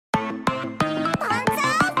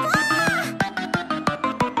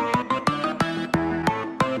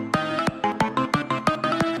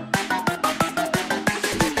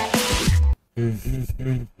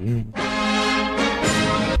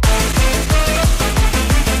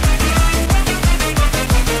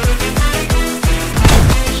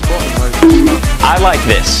like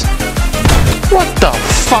this. What the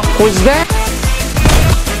fuck was that?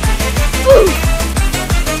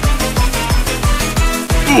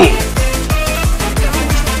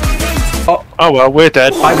 Oh well, we're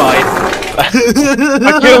dead. Bye bye.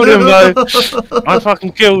 I killed him though. I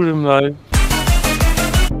fucking killed him though.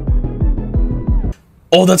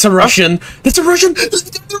 Oh, that's a Russian. That's a Russian.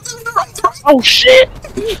 Oh shit!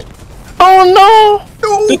 Oh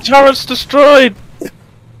no! The turret's destroyed.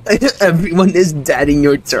 Everyone is dead in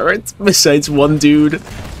your turret besides one dude.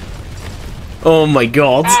 Oh my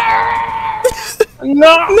god.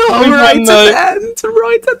 No! No, right at the end.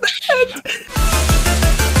 Right at the end.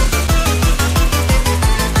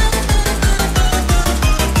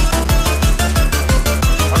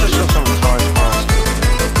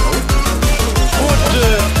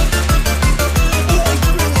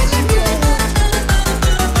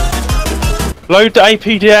 Load the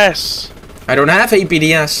APDS. I don't have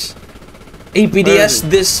APDS. APDS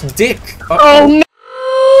this dick. Oh no!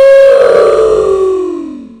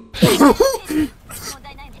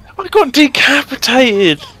 I got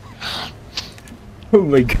decapitated. Oh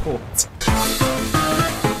my god.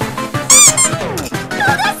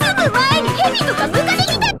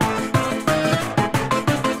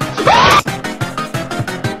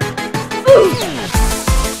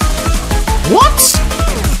 What?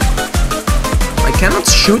 I cannot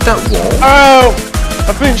shoot that wall. Oh!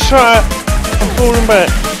 I've been shot. I'm falling back.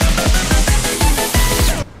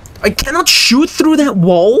 I cannot shoot through that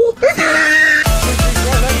wall?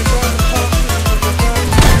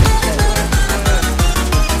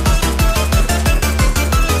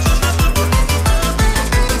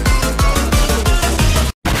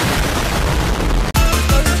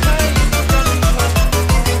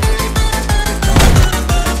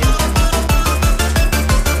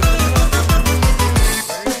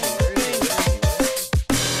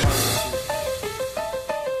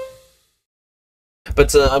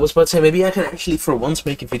 But I was about to say, maybe I can actually for once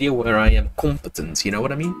make a video where I am competent, you know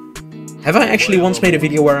what I mean? Have I actually once made a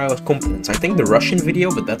video where I was competent? I think the Russian video,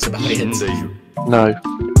 but that's about it. No.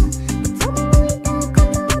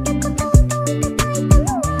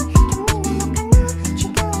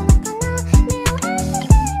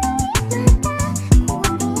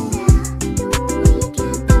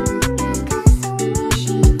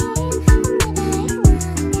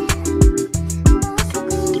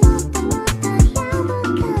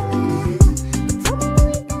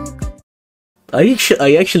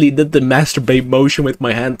 I actually did the masturbate motion with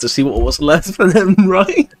my hand to see what was left and then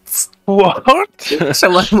right. What?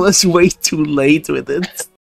 So I was way too late with it.